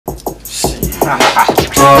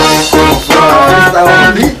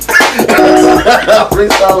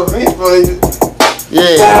Freestyle with me for you.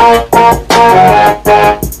 Yeah.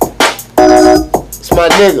 It's my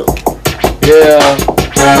nigga. Yeah.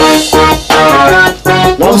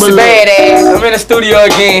 Boosie badass. I'm in the studio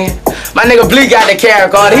again. My nigga Bleak got the camera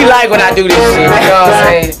card. He like when I do this shit. You know what I'm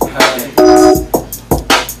saying?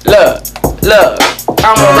 Look.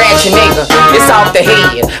 I'm a ratchet nigga, it's off the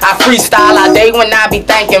head. I freestyle all day when I be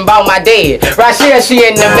thinking about my dead. Ratchet, she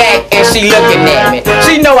in the back and she looking at me.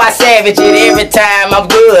 She know I savage it every time, I'm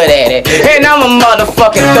good at it. And I'm a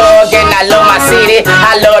motherfucking thug and I love my city.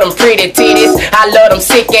 I love them pretty titties, I love them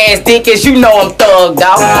sick ass dickies. You know I'm thugged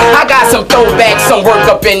out. I got some throwbacks, some work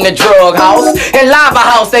up in the drug house. In Lava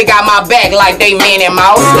House, they got my back like they Minnie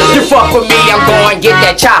Mouse. You fuck with me, I'm going get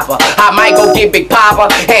that chopper. I might go get Big Poppa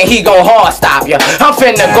and he gon' hard stop ya. I'm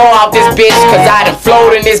finna go off this bitch cause I done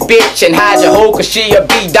float in this bitch and hide your hoe cause she'll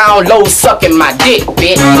be down low sucking my dick,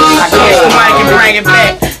 bitch. I guess the mic and bring it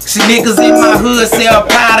back. See niggas in my hood sell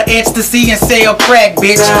powder, ecstasy, and sell crack,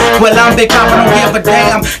 bitch. Well, I'm Big Poppa, don't give a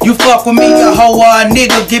damn. You fuck with me, a hoe or a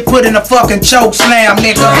nigga get put in a fucking choke slam,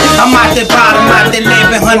 nigga. I'm out that bottom, out that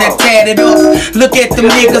 1100 tatted up. Look at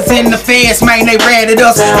them niggas in the feds, man, they ratted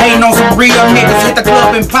us. Ain't on some real niggas, hit the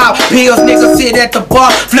club and pop pills. Niggas sit at the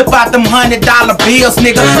bar, flip out them $100 bills,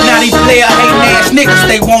 nigga. Now these player hating ass niggas,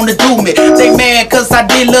 they wanna do me. They mad cause I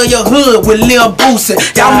did love your hood with Lil Boosie.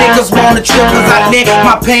 Y'all niggas wanna trip cause I let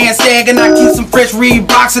my pants sagging. I keep some fresh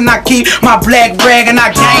Reeboks and I keep my black rag and I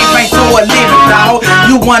game bang for a living, dawg.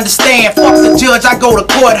 You understand? Fuck the judge, I go to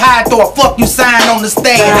court, high throw a fuck you sign on the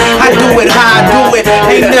stand. I do it how I do it,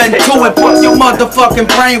 ain't nothing to it. Fuck your motherfucking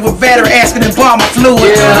brain with veteran asking and bomber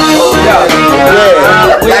fluid.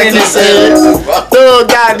 Like you said, thug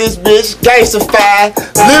got this bitch, gangsta-fied,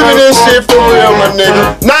 living this shit for real, my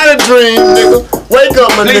nigga. Not a dream, nigga. Wake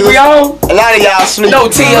up, my nigga. A lot of y'all sleep. No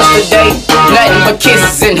tears today, nothing but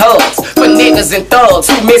kisses and hugs for niggas and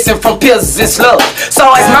thugs who missing from pills and slugs. So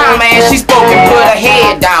it's my man, she spoke and put her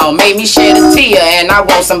head down, made me shed a tear, and I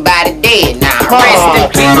want somebody dead now. Rest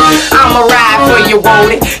in peace. I'ma ride for you,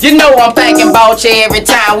 won't it? You know I'm thinking about you every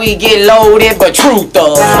time we get loaded, but true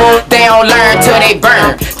thugs, they don't learn till they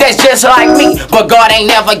burn. That's just like me, but God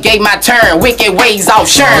ain't never gave my turn. Wicked ways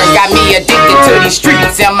off Shern got me addicted to these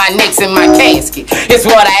streets, and my neck's in my casket. It's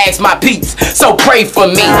what I ask my peeps, so pray for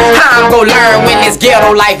me. How I'm gonna learn when this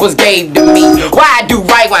ghetto life was gave to me? Why I do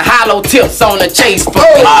right when hollow tips on the chase for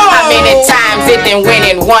me? How many times it done went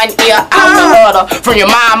in one ear out the other? From your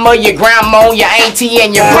mama, your grandma, your auntie,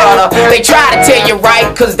 and your brother. They try to tell you right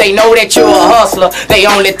cause they know that you're a hustler. They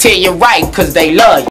only tell you right cause they love you.